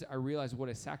own kids, I realize what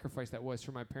a sacrifice that was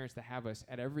for my parents to have us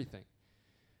at everything.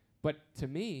 But to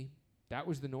me, that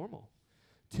was the normal.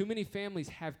 Too many families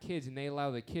have kids and they allow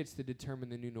the kids to determine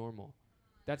the new normal.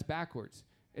 That's backwards.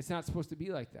 It's not supposed to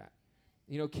be like that.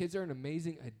 You know, kids are an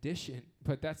amazing addition,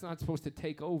 but that's not supposed to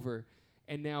take over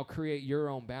and now create your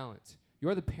own balance.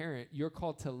 You're the parent. You're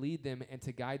called to lead them and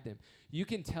to guide them. You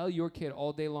can tell your kid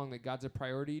all day long that God's a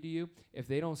priority to you. If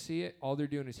they don't see it, all they're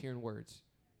doing is hearing words.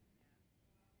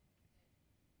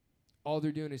 All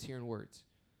they're doing is hearing words.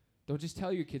 Don't just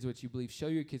tell your kids what you believe. Show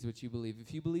your kids what you believe.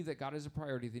 If you believe that God is a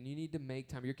priority, then you need to make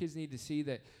time. Your kids need to see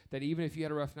that even if you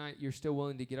had a rough night, you're still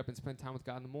willing to get up and spend time with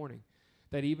God in the morning.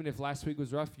 That even if last week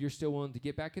was rough, you're still willing to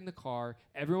get back in the car.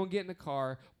 Everyone get in the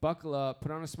car, buckle up,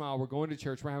 put on a smile. We're going to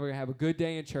church. We're going to have a good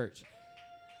day in church.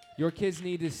 Your kids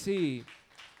need to see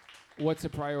what's a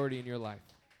priority in your life.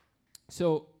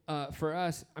 So for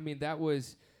us, I mean, that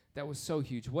was so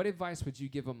huge. What advice would you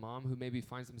give a mom who maybe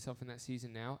finds themselves in that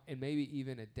season now, and maybe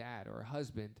even a dad or a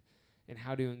husband, and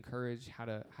how to encourage, how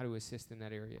to assist in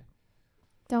that area?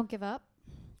 Don't give up.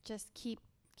 Just keep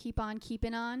on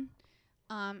keeping on.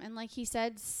 And like he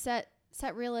said, set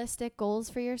realistic goals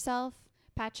for yourself.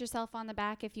 Pat yourself on the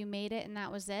back if you made it and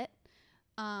that was it.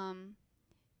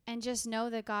 And just know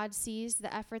that God sees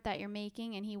the effort that you're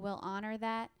making, and He will honor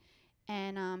that,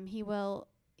 and He will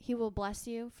bless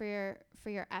you for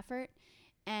your effort.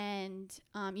 And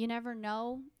you never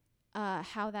know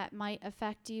how that might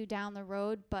affect you down the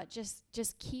road, but just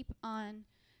keep on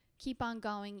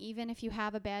going. Even if you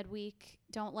have a bad week,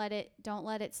 don't let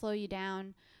it slow you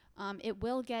down. It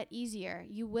will get easier.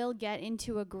 You will get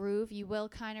into a groove. You will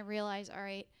kind of realize, all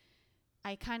right,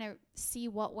 I kind of see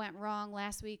what went wrong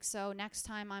last week, so next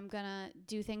time I'm going to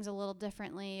do things a little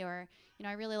differently, or, you know,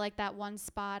 I really like that one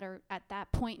spot, or at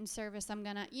that point in service I'm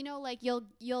going to, you know, like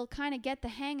you'll kind of get the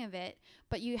hang of it,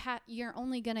 but you're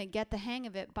only going to get the hang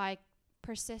of it by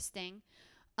persisting.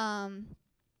 And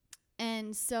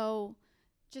so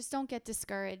just don't get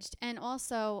discouraged. And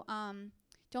also,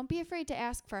 don't be afraid to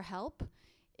ask for help.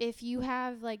 If you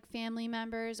have like family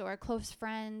members or close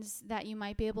friends that you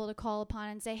might be able to call upon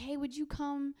and say, hey, would you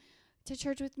come to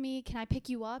church with me? Can I pick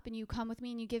you up and you come with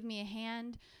me and you give me a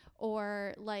hand?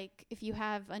 Or like if you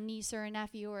have a niece or a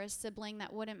nephew or a sibling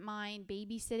that wouldn't mind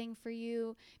babysitting for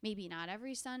you, maybe not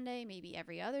every Sunday, maybe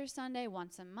every other Sunday,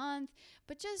 once a month,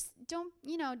 but just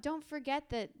don't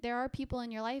forget that there are people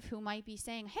in your life who might be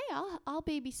saying, hey, I'll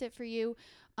babysit for you.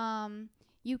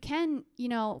 You can,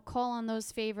 call on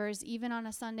those favors even on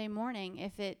a Sunday morning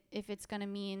if it's going to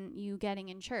mean you getting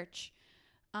in church.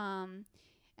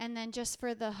 And then just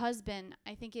for the husband,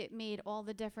 I think it made all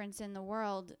the difference in the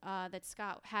world that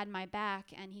Scott had my back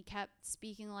and he kept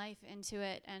speaking life into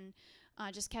it and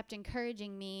just kept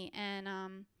encouraging me and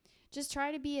just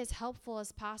try to be as helpful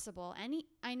as possible.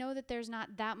 I know that there's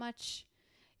not that much.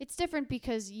 It's different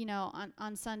because,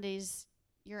 on Sundays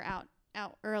you're out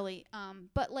early.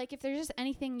 But like if there's just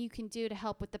anything you can do to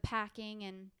help with the packing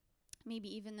and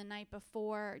maybe even the night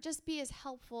before, just be as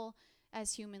helpful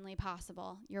as humanly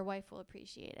possible. Your wife will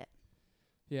appreciate it.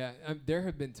 Yeah, there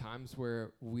have been times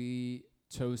where we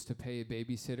chose to pay a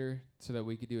babysitter so that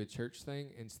we could do a church thing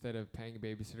instead of paying a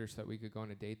babysitter so that we could go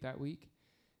on a date that week.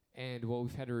 And what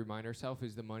we've had to remind ourselves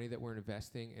is the money that we're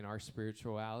investing in our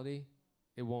spirituality,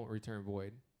 it won't return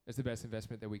void. It's the best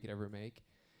investment that we could ever make.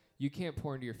 You can't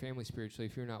pour into your family spiritually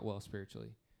if you're not well spiritually.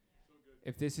 So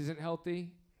if this isn't healthy,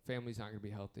 family's not going to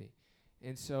be healthy.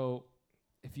 And so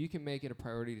if you can make it a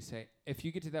priority to say, if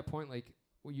you get to that point, like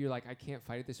where you're like, I can't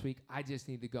fight it this week, I just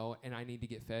need to go and I need to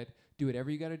get fed, do whatever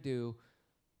you got to do,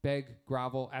 beg,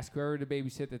 grovel, ask whoever to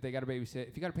babysit that they got to babysit.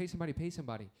 If you got to pay somebody, pay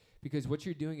somebody. Because what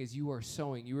you're doing is you are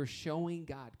sowing. You are showing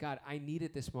God, I need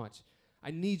it this much. I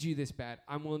need you this bad.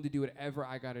 I'm willing to do whatever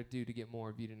I got to do to get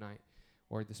more of you tonight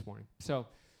or this morning. So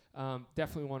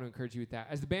definitely want to encourage you with that.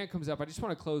 As the band comes up, I just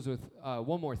want to close with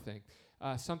one more thing,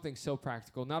 something so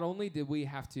practical. Not only did we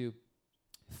have to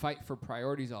fight for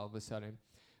priorities all of a sudden,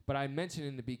 but I mentioned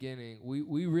in the beginning,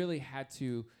 we really had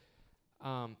to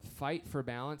fight for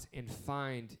balance and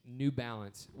find new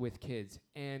balance with kids.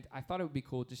 And I thought it would be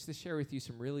cool just to share with you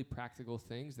some really practical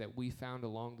things that we found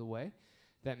along the way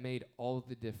that made all of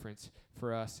the difference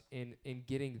for us in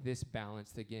getting this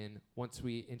balanced again once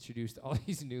we introduced all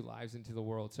these new lives into the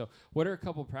world. So what are a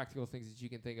couple practical things that you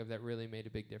can think of that really made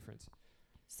a big difference?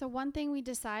 So one thing we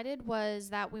decided was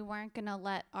that we weren't going to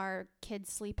let our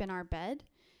kids sleep in our bed.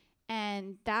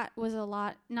 And that was a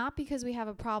lot, not because we have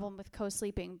a problem with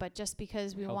co-sleeping, but just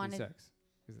because we wanted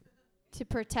to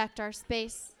protect our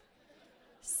space.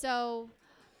 So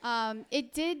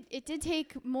it did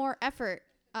take more effort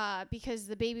because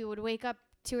the baby would wake up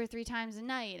 2 or 3 times a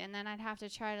night, and then I'd have to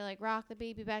try to like rock the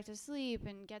baby back to sleep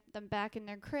and get them back in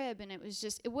their crib. And it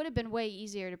would have been way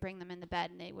easier to bring them in the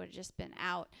bed and they would have just been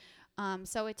out.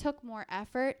 So it took more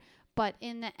effort, but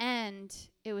in the end,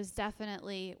 it was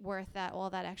definitely worth all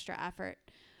that extra effort.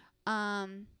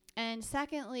 And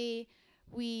secondly,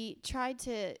 we tried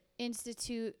to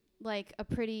institute like a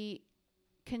pretty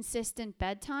consistent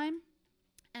bedtime,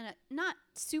 and not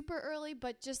super early,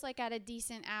 but just like at a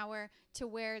decent hour to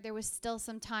where there was still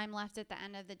some time left at the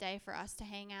end of the day for us to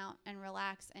hang out and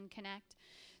relax and connect.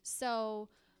 So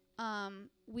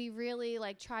we really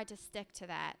like tried to stick to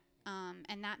that.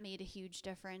 And that made a huge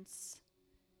difference.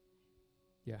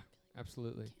 Yeah,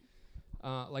 absolutely.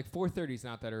 Like 4:30 is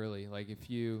not that early. Like if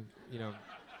you know.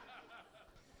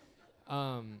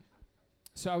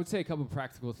 So I would say a couple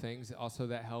practical things also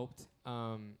that helped.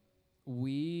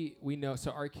 We know,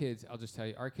 so our kids, I'll just tell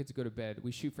you, our kids go to bed.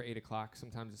 We shoot for 8 o'clock.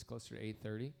 Sometimes it's closer to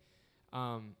 8:30.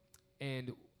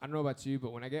 And I don't know about you,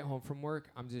 but when I get home from work,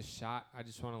 I'm just shot. I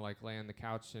just want to like lay on the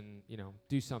couch and,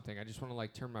 do something. I just want to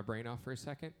like turn my brain off for a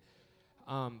second.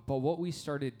 But what we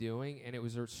started doing, and it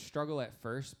was a struggle at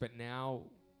first, but now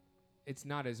it's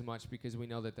not as much because we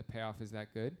know that the payoff is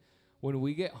that good. When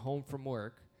we get home from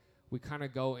work, we kind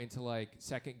of go into like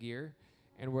second gear,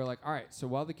 and we're like, all right, so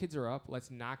while the kids are up,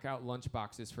 let's knock out lunch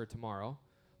boxes for tomorrow.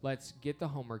 Let's get the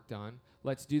homework done.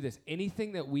 Let's do this.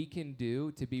 Anything that we can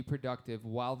do to be productive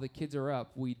while the kids are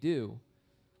up, we do,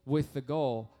 with the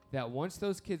goal that once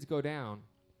those kids go down,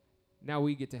 now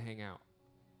we get to hang out.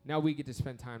 Now we get to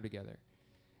spend time together.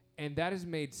 And that has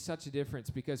made such a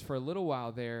difference because for a little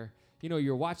while there,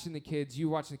 you're watching the kids,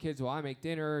 while I make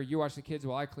dinner, you're watching the kids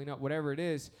while I clean up, whatever it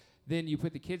is. Then you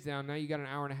put the kids down. Now you got an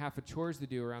hour and a half of chores to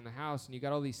do around the house, and you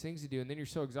got all these things to do, and then you're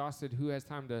so exhausted, who has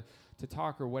time to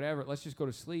talk or whatever? Let's just go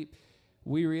to sleep.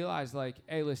 We realized, like,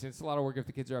 hey, listen, it's a lot of work if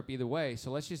the kids are up either way,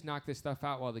 so let's just knock this stuff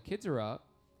out while the kids are up,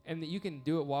 and that you can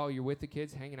do it while you're with the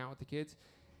kids, hanging out with the kids.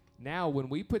 Now, when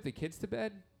we put the kids to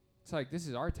bed, it's like, this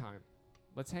is our time.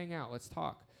 Let's hang out. Let's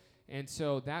talk. And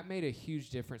so that made a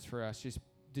huge difference for us, just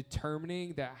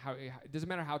determining that it doesn't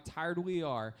matter how tired we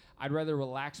are, I'd rather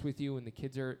relax with you when the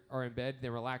kids are in bed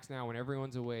than relax now when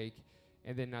everyone's awake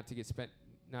and then not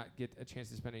get a chance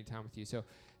to spend any time with you. So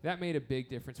that made a big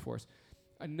difference for us.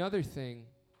 Another thing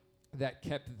that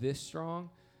kept this strong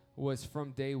was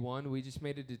from day one, we just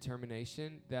made a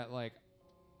determination that, like,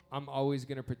 I'm always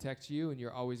going to protect you and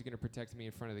you're always going to protect me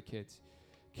in front of the kids.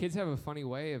 Kids have a funny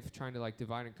way of trying to, like,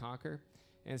 divide and conquer.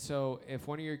 And so if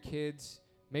one of your kids,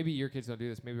 maybe your kids don't do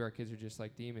this, maybe our kids are just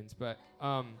like demons, but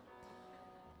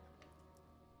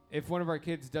if one of our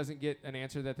kids doesn't get an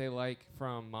answer that they like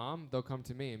from mom, they'll come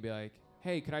to me and be like,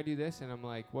 hey, could I do this? And I'm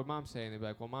like, what'd mom say? And they'll be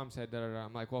like, well, mom said da-da-da.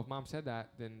 I'm like, well, if mom said that,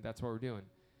 then that's what we're doing.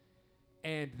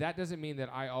 And that doesn't mean that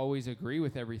I always agree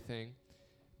with everything,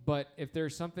 but if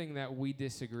there's something that we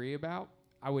disagree about,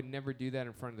 I would never do that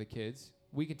in front of the kids.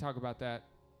 We can talk about that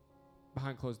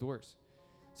behind closed doors.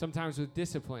 Sometimes with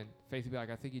discipline, Faith will be like,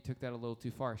 I think you took that a little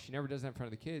too far. She never does that in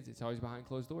front of the kids. It's always behind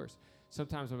closed doors.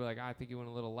 Sometimes I'll be like, I think you went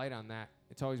a little light on that.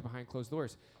 It's always behind closed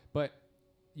doors. But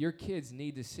your kids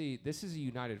need to see this is a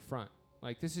united front.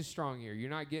 Like, this is strong here. You're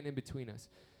not getting in between us.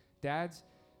 Dads,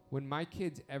 when my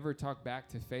kids ever talk back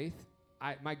to Faith,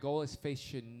 my goal is Faith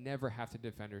should never have to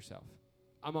defend herself.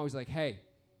 I'm always like, hey,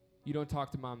 you don't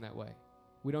talk to mom that way.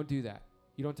 We don't do that.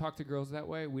 You don't talk to girls that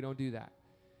way. We don't do that.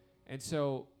 And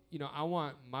so, you know, I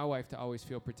want my wife to always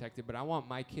feel protected, but I want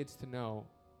my kids to know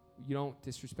you don't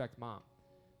disrespect mom.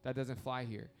 That doesn't fly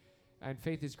here. And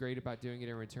Faith is great about doing it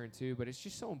in return too, but it's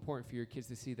just so important for your kids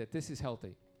to see that this is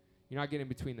healthy. You're not getting in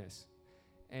between this.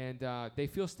 And they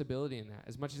feel stability in that.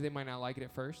 As much as they might not like it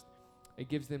at first, it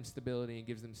gives them stability and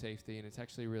gives them safety, and it's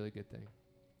actually a really good thing.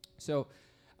 So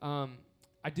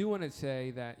I do want to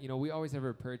say that, you know, we always have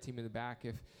a prayer team in the back.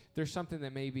 If there's something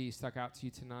that maybe stuck out to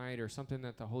you tonight or something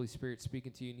that the Holy Spirit's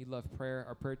speaking to you and you love prayer,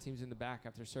 our prayer team's in the back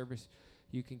after service.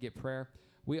 You can get prayer.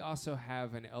 We also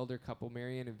have an elder couple,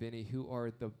 Marianne and Vinny, who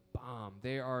are the bomb.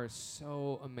 They are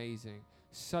so amazing.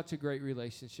 Such a great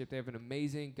relationship. They have an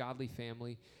amazing, godly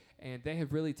family, and they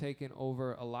have really taken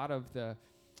over a lot of the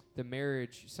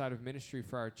marriage side of ministry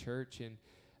for our church. And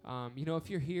you know, if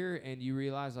you're here and you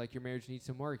realize like your marriage needs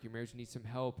some work, your marriage needs some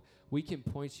help, we can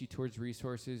point you towards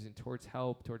resources and towards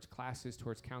help, towards classes,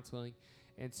 towards counseling.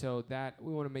 And so that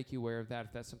we want to make you aware of that.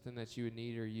 If that's something that you would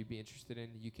need or you'd be interested in,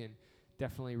 you can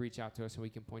definitely reach out to us and we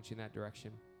can point you in that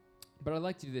direction. But I'd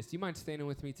like to do this. Do you mind standing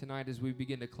with me tonight as we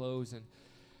begin to close? And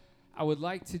I would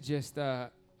like to just, I'd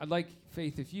like,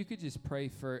 Faith, if you could just pray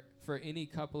for any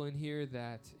couple in here,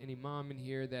 any mom in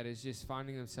here that is just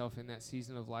finding themselves in that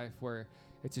season of life where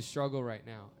it's a struggle right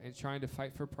now and trying to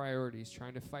fight for priorities,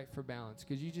 trying to fight for balance.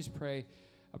 Could you just pray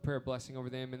a prayer of blessing over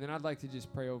them? And then I'd like to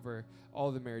just pray over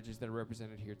all the marriages that are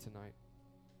represented here tonight.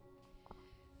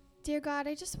 Dear God,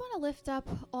 I just want to lift up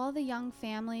all the young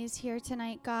families here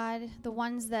tonight, God, the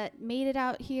ones that made it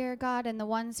out here, God, and the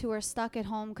ones who are stuck at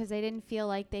home because they didn't feel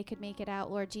like they could make it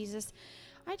out, Lord Jesus.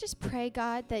 I just pray,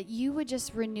 God, that you would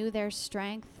just renew their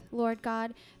strength, Lord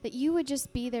God, that you would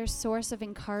just be their source of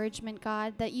encouragement,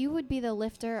 God, that you would be the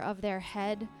lifter of their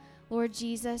head, Lord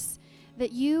Jesus,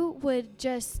 that you would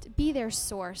just be their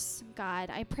source, God.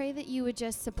 I pray that you would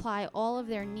just supply all of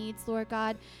their needs, Lord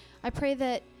God. I pray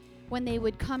that when they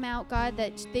would come out, God,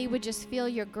 that they would just feel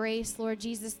your grace, Lord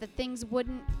Jesus, that things would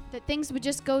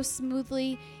just go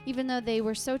smoothly, even though they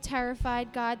were so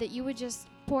terrified, God, that you would just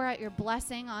pour out your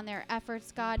blessing on their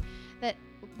efforts, God, that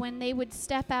when they would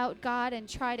step out, God, and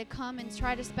try to come and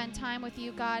try to spend time with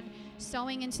you, God,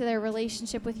 sowing into their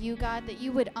relationship with you, God, that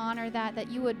you would honor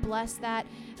that you would bless that,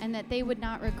 and that they would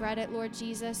not regret it, Lord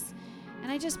Jesus.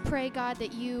 And I just pray, God,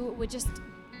 that you would just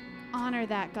honor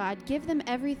that, God. Give them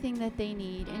everything that they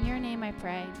need. In your name I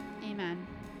pray. Amen.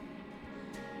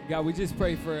 God, we just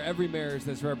pray for every marriage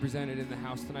that's represented in the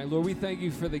house tonight. Lord, we thank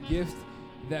you for the gift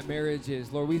that marriage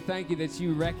is. Lord, we thank you that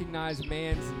you recognize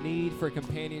man's need for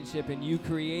companionship and you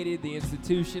created the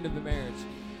institution of the marriage.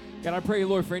 God, I pray,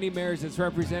 Lord, for any marriage that's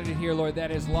represented here, Lord,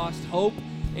 that has lost hope,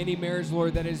 any marriage,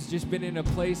 Lord, that has just been in a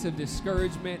place of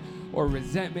discouragement or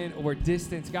resentment or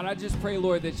distance. God, I just pray,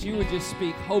 Lord, that you would just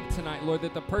speak hope tonight, Lord,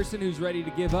 that the person who's ready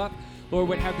to give up, Lord,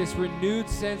 would have this renewed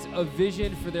sense of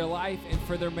vision for their life and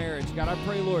for their marriage. God, I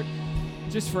pray, Lord,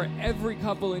 just for every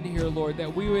couple in here, Lord,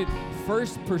 that we would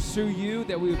first pursue you,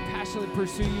 that we would passionately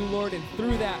pursue you, Lord, and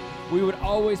through that, we would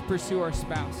always pursue our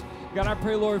spouse. God, I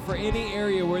pray, Lord, for any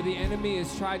area where the enemy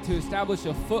has tried to establish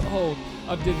a foothold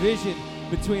of division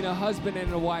between a husband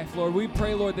and a wife, Lord, we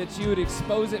pray, Lord, that you would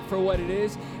expose it for what it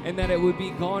is and that it would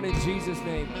be gone in Jesus'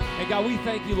 name. And God, we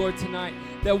thank you, Lord, tonight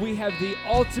that we have the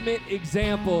ultimate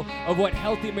example of what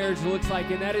healthy marriage looks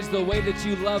like, and that is the way that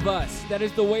you love us. That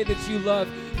is the way that you love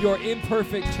your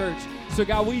imperfect church. So,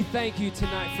 God, we thank you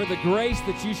tonight for the grace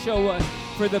that you show us,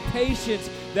 for the patience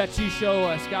that you show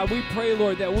us. God, we pray,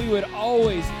 Lord, that we would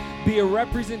always be a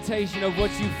representation of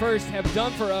what you first have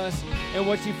done for us and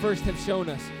what you first have shown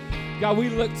us. God, we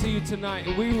look to you tonight,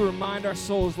 and we remind our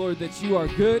souls, Lord, that you are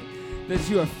good, that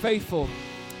you are faithful,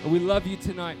 and we love you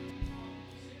tonight.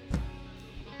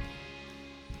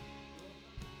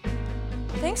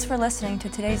 Thanks for listening to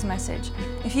today's message.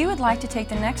 If you would like to take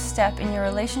the next step in your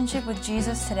relationship with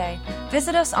Jesus today,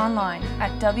 visit us online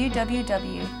at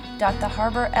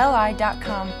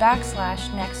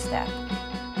www.theharborli.com/nextstep.